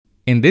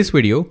In this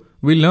video,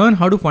 we'll learn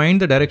how to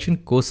find the direction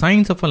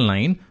cosines of a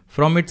line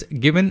from its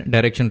given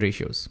direction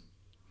ratios.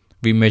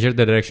 We measure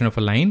the direction of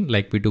a line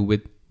like we do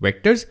with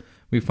vectors.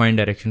 We find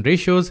direction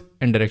ratios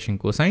and direction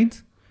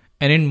cosines.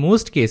 And in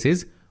most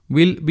cases,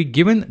 we'll be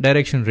given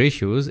direction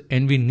ratios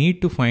and we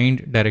need to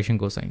find direction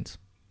cosines.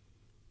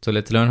 So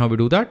let's learn how we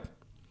do that.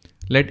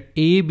 Let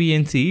A, B,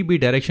 and C be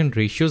direction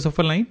ratios of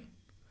a line.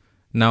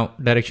 Now,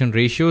 direction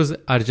ratios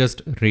are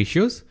just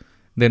ratios.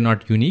 They're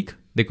not unique.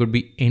 They could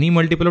be any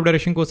multiple of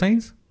direction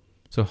cosines.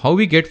 So how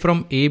we get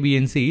from A, B,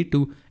 and C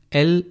to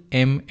L,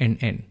 M, and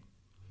N?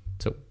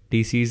 So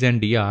DCs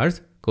and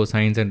DRs,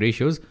 cosines and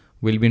ratios,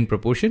 will be in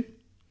proportion.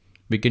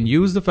 We can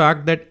use the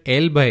fact that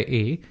L by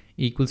A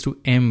equals to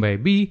M by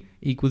B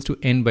equals to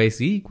N by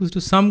C equals to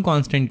some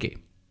constant K.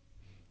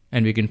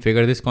 And we can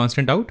figure this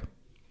constant out.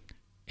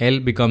 L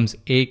becomes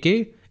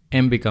AK,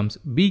 M becomes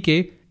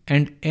BK,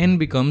 and N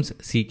becomes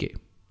CK.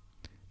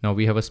 Now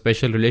we have a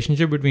special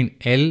relationship between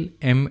L,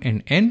 M,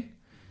 and N.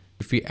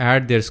 If we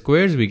add their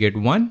squares, we get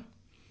 1.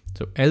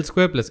 So L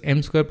square plus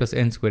M square plus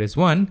N square is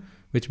 1,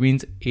 which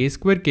means A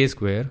square K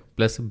square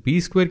plus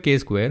B square K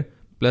square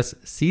plus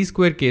C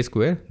square K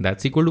square,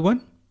 that's equal to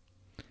 1.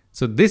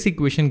 So this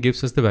equation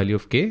gives us the value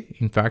of K.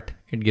 In fact,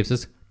 it gives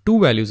us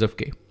two values of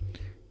K.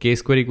 K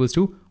square equals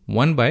to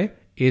 1 by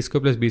A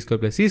square plus B square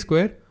plus C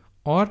square,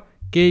 or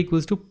K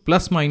equals to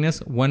plus minus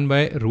 1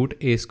 by root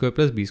A square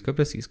plus B square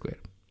plus C square.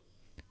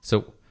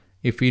 So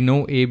if we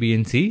know A, B,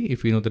 and C,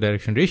 if we know the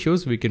direction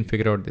ratios, we can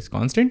figure out this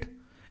constant.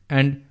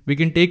 And we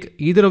can take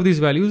either of these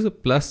values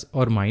plus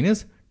or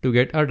minus to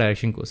get our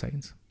direction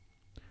cosines.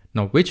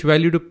 Now, which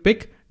value to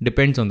pick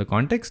depends on the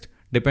context,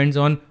 depends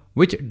on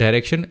which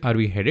direction are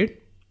we headed.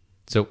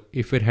 So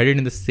if we're headed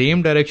in the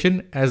same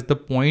direction as the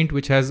point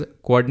which has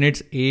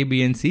coordinates A,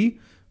 B, and C,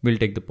 we'll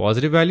take the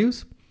positive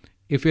values.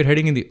 If we're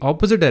heading in the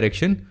opposite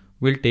direction,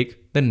 we'll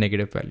take the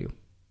negative value.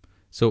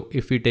 So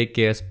if we take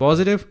K as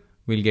positive,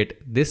 we'll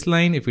get this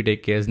line. If we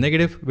take K as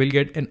negative, we'll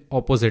get an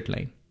opposite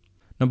line.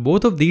 Now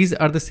both of these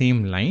are the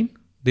same line.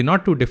 They're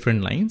not two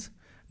different lines.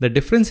 The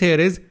difference here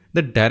is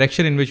the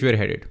direction in which we're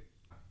headed.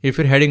 If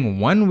we're heading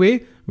one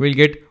way, we'll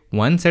get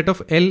one set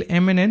of L,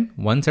 M, and N,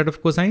 one set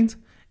of cosines.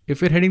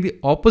 If we're heading the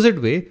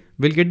opposite way,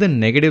 we'll get the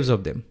negatives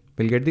of them.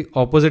 We'll get the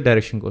opposite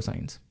direction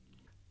cosines.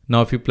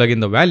 Now if you plug in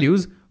the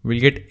values, we'll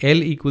get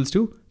L equals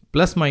to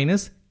plus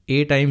minus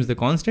A times the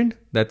constant.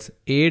 That's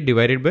A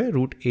divided by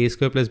root A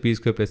square plus B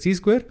square plus C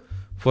square.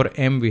 For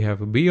M, we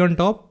have B on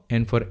top,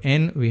 and for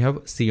N, we have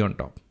C on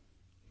top.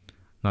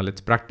 Now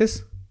let's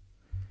practice.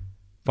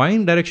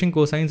 Find direction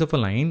cosines of a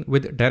line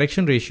with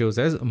direction ratios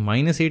as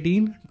minus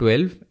 18,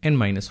 12, and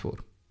minus 4.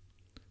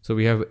 So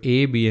we have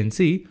A, B, and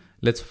C.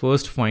 Let's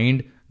first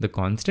find the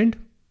constant.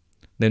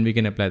 Then we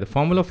can apply the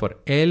formula for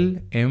L,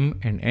 M,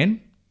 and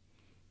N.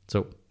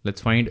 So let's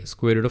find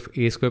square root of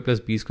A square plus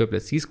B square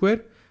plus C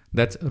square.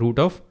 That's root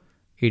of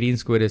 18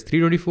 square is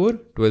 324,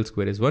 12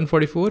 square is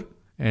 144,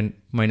 and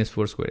minus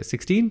 4 square is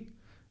 16.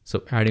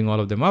 So adding all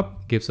of them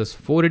up gives us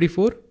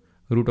 484.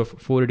 Root of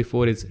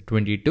 484 is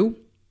 22.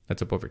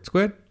 That's a perfect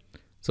square.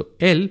 So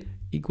L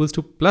equals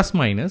to plus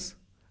minus.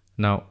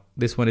 Now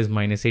this one is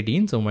minus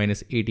 18. So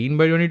minus 18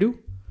 by 22.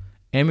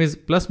 M is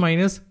plus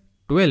minus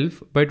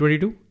 12 by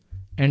 22.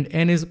 And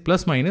N is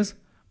plus minus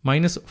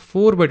minus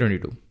 4 by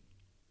 22.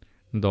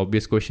 The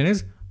obvious question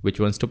is which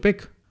ones to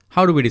pick?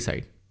 How do we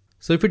decide?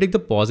 So if we take the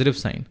positive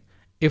sign,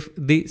 if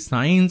the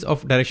signs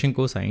of direction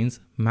cosines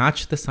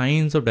match the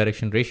signs of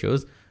direction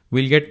ratios,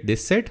 we'll get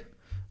this set.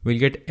 We'll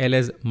get L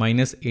as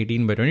minus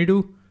 18 by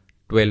 22,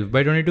 12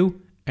 by 22,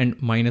 and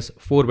minus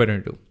 4 by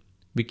 22.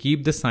 We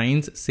keep the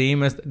signs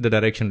same as the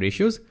direction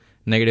ratios,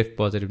 negative,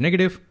 positive,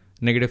 negative,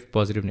 negative,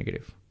 positive,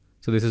 negative.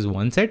 So this is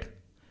one set.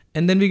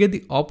 And then we get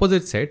the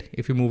opposite set.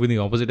 If we move in the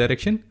opposite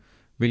direction,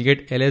 we'll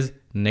get L as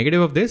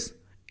negative of this,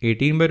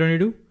 18 by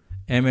 22,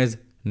 M as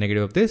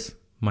negative of this,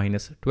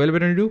 minus 12 by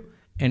 22,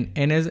 and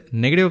N as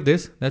negative of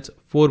this, that's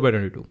 4 by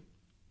 22.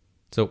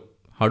 So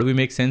how do we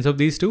make sense of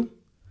these two?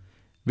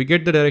 We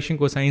get the direction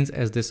cosines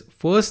as this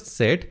first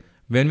set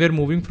when we're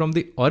moving from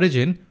the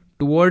origin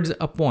towards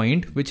a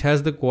point which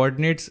has the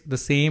coordinates the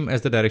same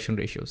as the direction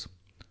ratios.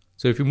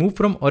 So if you move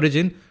from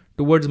origin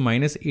towards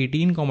minus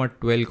 18,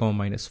 12,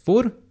 minus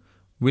 4,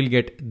 we'll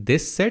get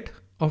this set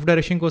of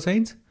direction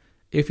cosines.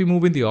 If we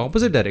move in the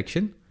opposite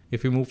direction,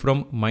 if we move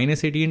from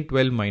minus 18,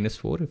 12, minus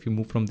 4, if you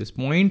move from this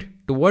point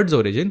towards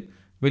origin,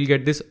 we'll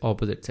get this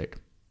opposite set.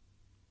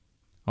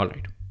 All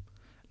right.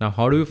 Now,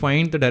 how do we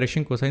find the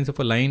direction cosines of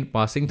a line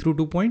passing through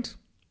 2 points?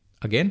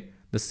 Again,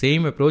 the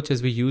same approach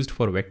as we used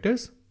for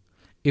vectors.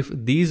 If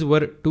these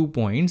were 2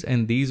 points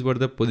and these were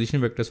the position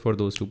vectors for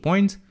those 2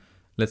 points,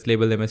 let's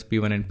label them as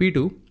P1 and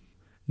P2.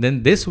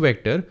 Then this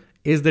vector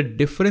is the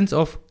difference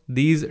of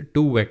these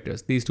two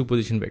vectors, these two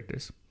position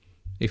vectors.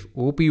 If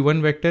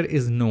OP1 vector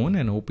is known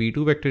and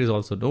OP2 vector is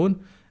also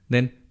known,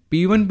 then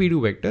P1,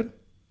 P2 vector,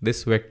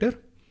 this vector,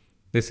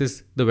 this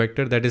is the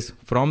vector that is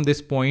from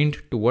this point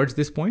towards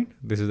this point.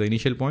 This is the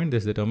initial point,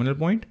 this is the terminal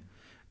point.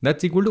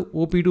 That's equal to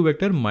OP2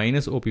 vector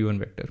minus OP1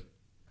 vector.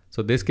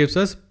 So this gives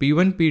us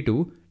P1,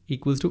 P2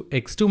 equals to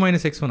x2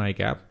 minus x1 I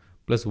cap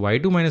plus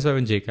y2 minus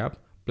y1 j cap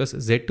plus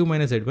z2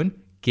 minus z1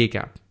 k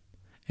cap.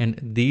 And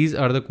these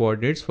are the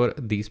coordinates for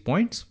these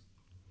points.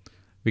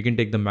 We can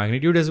take the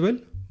magnitude as well.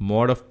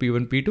 Mod of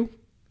p1, p2.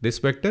 This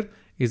vector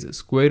is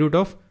square root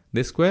of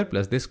this square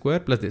plus this square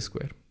plus this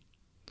square.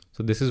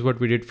 So this is what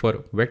we did for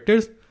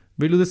vectors.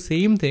 We'll do the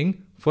same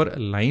thing for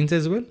lines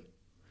as well.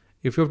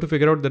 If you have to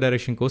figure out the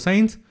direction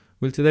cosines,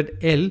 we'll say that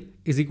L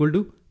is equal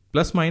to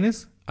plus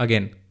minus.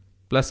 Again,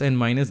 plus and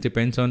minus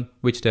depends on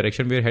which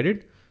direction we are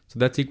headed. So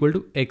that's equal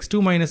to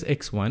x2 minus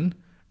x1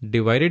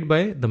 divided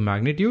by the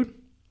magnitude.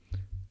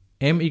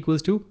 M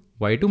equals to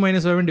y2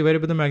 minus y1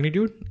 divided by the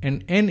magnitude,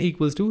 and n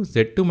equals to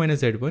z2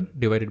 minus z1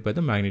 divided by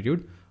the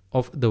magnitude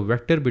of the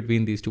vector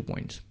between these 2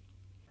 points.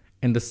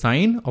 And the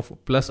sign of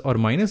plus or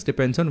minus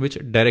depends on which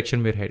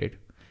direction we're headed.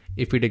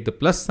 If we take the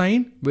plus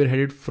sign, we're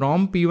headed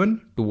from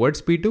P1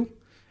 towards P2.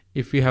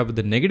 If we have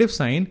the negative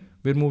sign,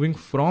 we're moving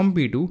from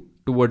P2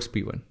 towards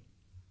P1.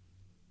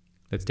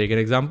 Let's take an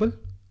example.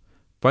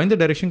 Find the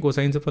direction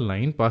cosines of a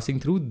line passing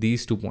through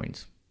these 2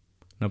 points.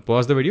 Now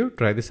pause the video,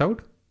 try this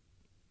out.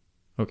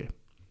 Okay.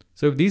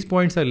 So if these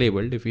points are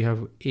labeled, if we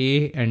have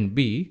A and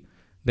B,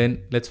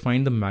 then let's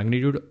find the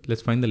magnitude,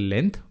 let's find the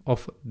length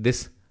of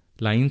this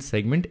line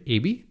segment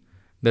AB.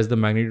 That's the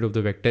magnitude of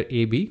the vector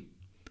AB.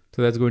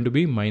 So that's going to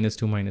be minus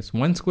 2 minus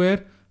 1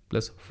 square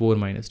plus 4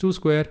 minus 2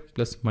 square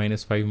plus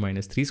minus 5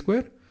 minus 3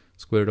 square,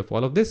 square root of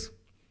all of this.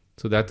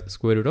 So that's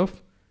square root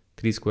of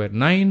 3 square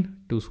 9,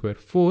 2 square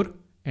 4,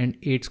 and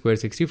 8 square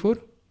 64.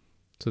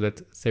 So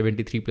that's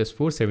 73 plus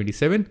 4,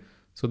 77.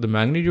 So the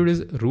magnitude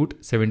is root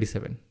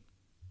 77.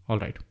 All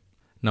right.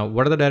 Now,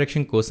 what are the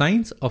direction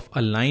cosines of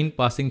a line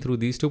passing through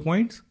these 2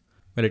 points?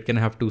 Well, it can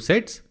have 2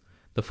 sets.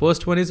 The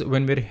first one is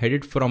when we're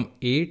headed from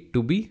A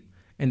to B.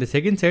 And the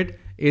second set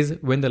is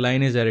when the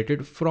line is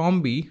directed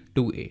from B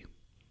to A.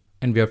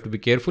 And we have to be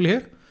careful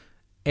here.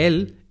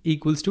 L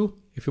equals to,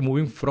 if you're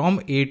moving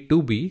from A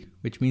to B,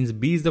 which means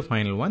B is the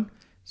final one.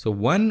 So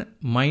 1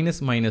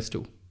 minus minus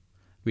 2.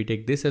 We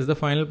take this as the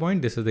final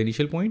point. This is the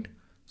initial point.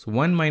 So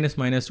 1 minus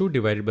minus 2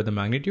 divided by the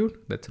magnitude.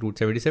 That's root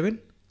 77.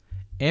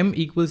 M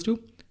equals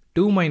to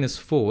 2 minus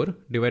 4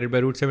 divided by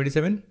root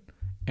 77.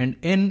 And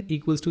N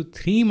equals to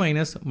 3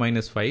 minus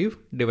minus 5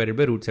 divided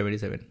by root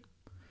 77.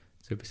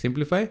 So if we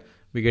simplify,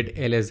 we get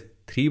L as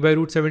 3 by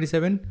root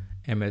 77,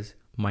 M as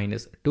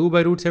minus 2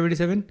 by root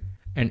 77,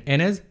 and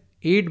N as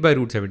 8 by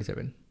root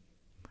 77.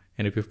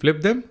 And if you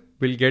flip them,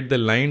 we'll get the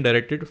line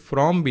directed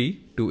from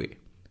B to A.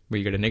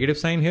 We'll get a negative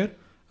sign here,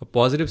 a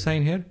positive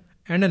sign here,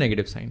 and a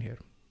negative sign here.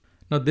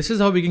 Now this is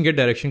how we can get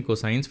direction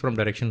cosines from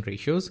direction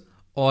ratios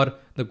or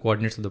the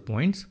coordinates of the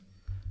points.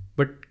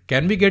 But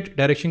can we get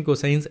direction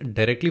cosines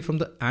directly from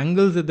the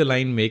angles that the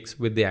line makes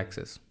with the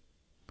axis?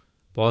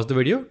 Pause the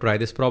video, try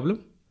this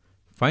problem.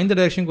 Find the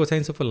direction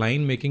cosines of a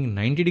line making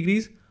 90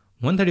 degrees,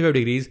 135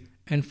 degrees,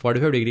 and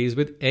 45 degrees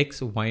with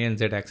x, y, and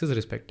z axis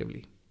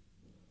respectively.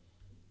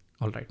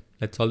 All right,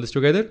 let's solve this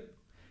together.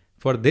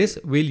 For this,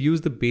 we'll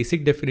use the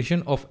basic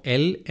definition of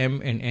L,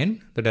 M, and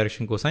N, the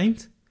direction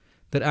cosines.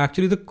 They're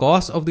actually the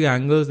cos of the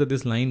angles that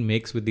this line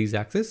makes with these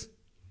axes.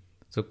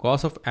 So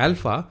cos of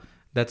alpha,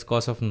 that's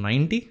cos of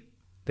 90,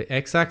 the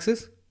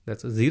x-axis,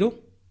 that's 0.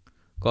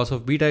 Cos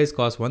of beta is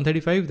cos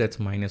 135, that's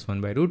minus 1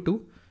 by root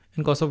 2.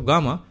 And cos of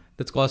gamma,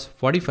 that's cos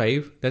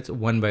 45, that's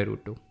 1 by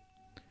root 2.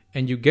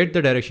 And you get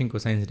the direction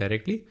cosines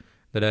directly.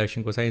 The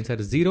direction cosines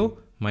are 0,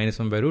 minus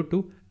 1 by root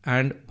 2,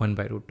 and 1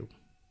 by root 2.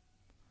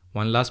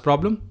 One last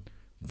problem.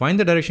 Find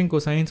the direction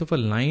cosines of a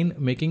line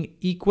making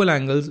equal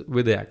angles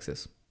with the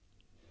axis.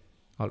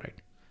 All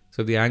right.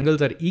 So if the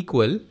angles are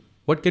equal,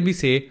 what can we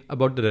say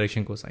about the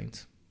direction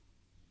cosines?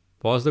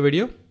 Pause the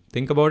video,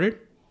 think about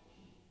it.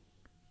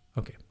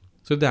 Okay.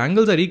 So if the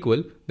angles are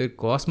equal, their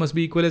cos must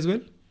be equal as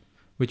well,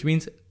 which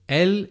means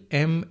L,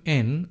 M,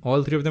 N,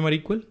 all three of them are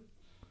equal.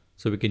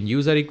 So we can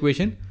use our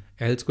equation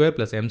L square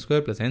plus M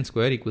square plus N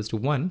square equals to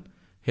 1.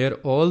 Here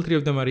all three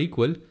of them are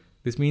equal.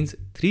 This means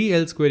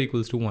 3L square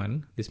equals to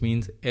 1. This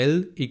means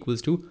L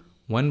equals to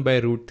 1 by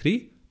root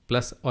 3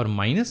 plus or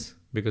minus,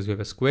 because we have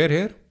a square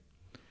here.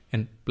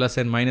 And plus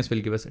and minus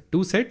will give us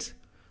 2 sets.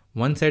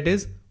 One set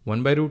is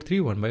 1 by root 3,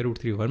 1 by root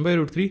 3, 1 by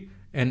root 3.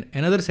 And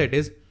another set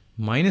is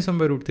minus 1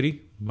 by root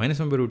 3, minus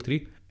 1 by root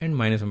 3, and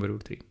minus 1 by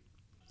root 3.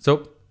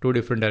 So 2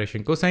 different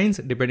direction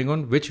cosines depending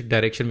on which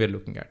direction we are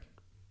looking at.